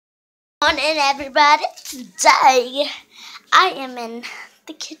morning, everybody. Today, I am in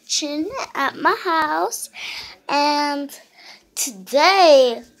the kitchen at my house, and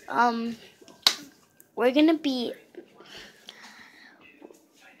today,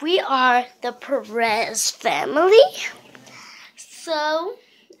 we are the Perez family. So,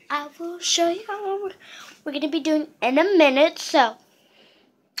 I will show you how we're gonna be doing in a minute. So,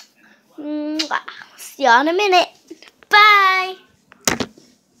 see you in a minute. Bye.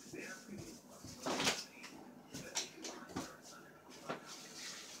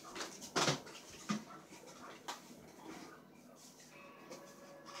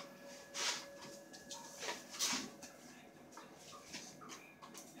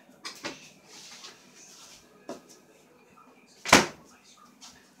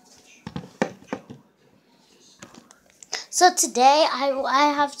 So today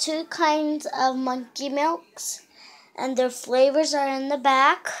I have two kinds of monkey milks, and their flavors are in the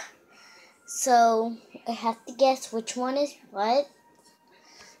back. So I have to guess which one is what.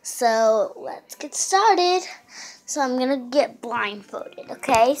 So let's get started. So I'm gonna get blindfolded,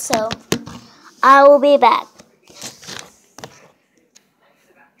 okay? So I will be back.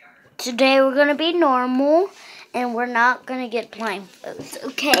 Today we're gonna be normal, and we're not gonna get blindfolded,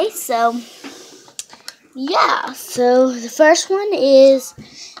 okay? So yeah, so the first one is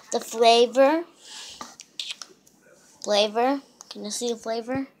the flavor. Can you see the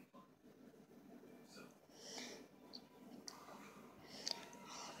flavor?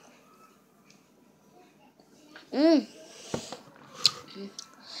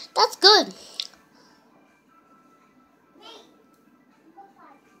 That's good.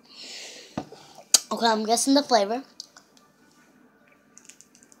 Okay, I'm guessing the flavor.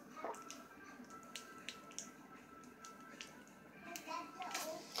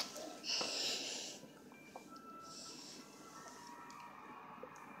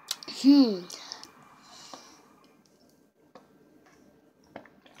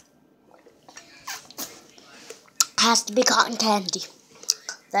 Has to be cotton candy.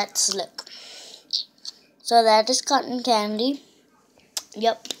 That's slick. So that is cotton candy.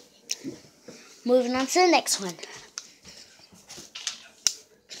 Yep. Moving on to the next one.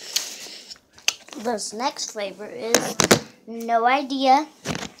 This next flavor is no idea.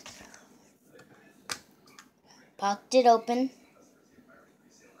 Popped it open.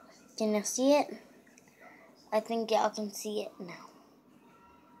 Can you see it? I think y'all can see it now.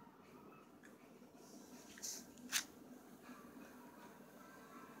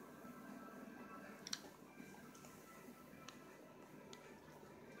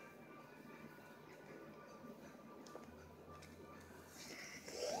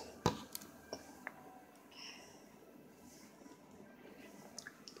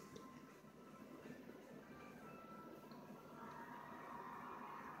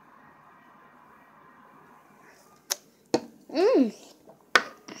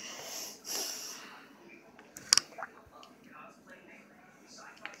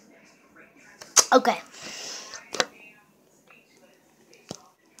 Okay.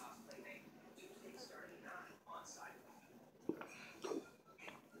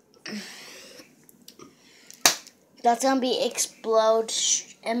 That's gonna be explode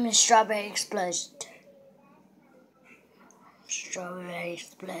and strawberry explosion. Strawberry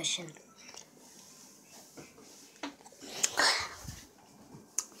explosion.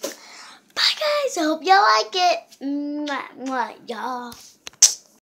 Bye guys, I hope y'all like it. Mwah, mwah, y'all.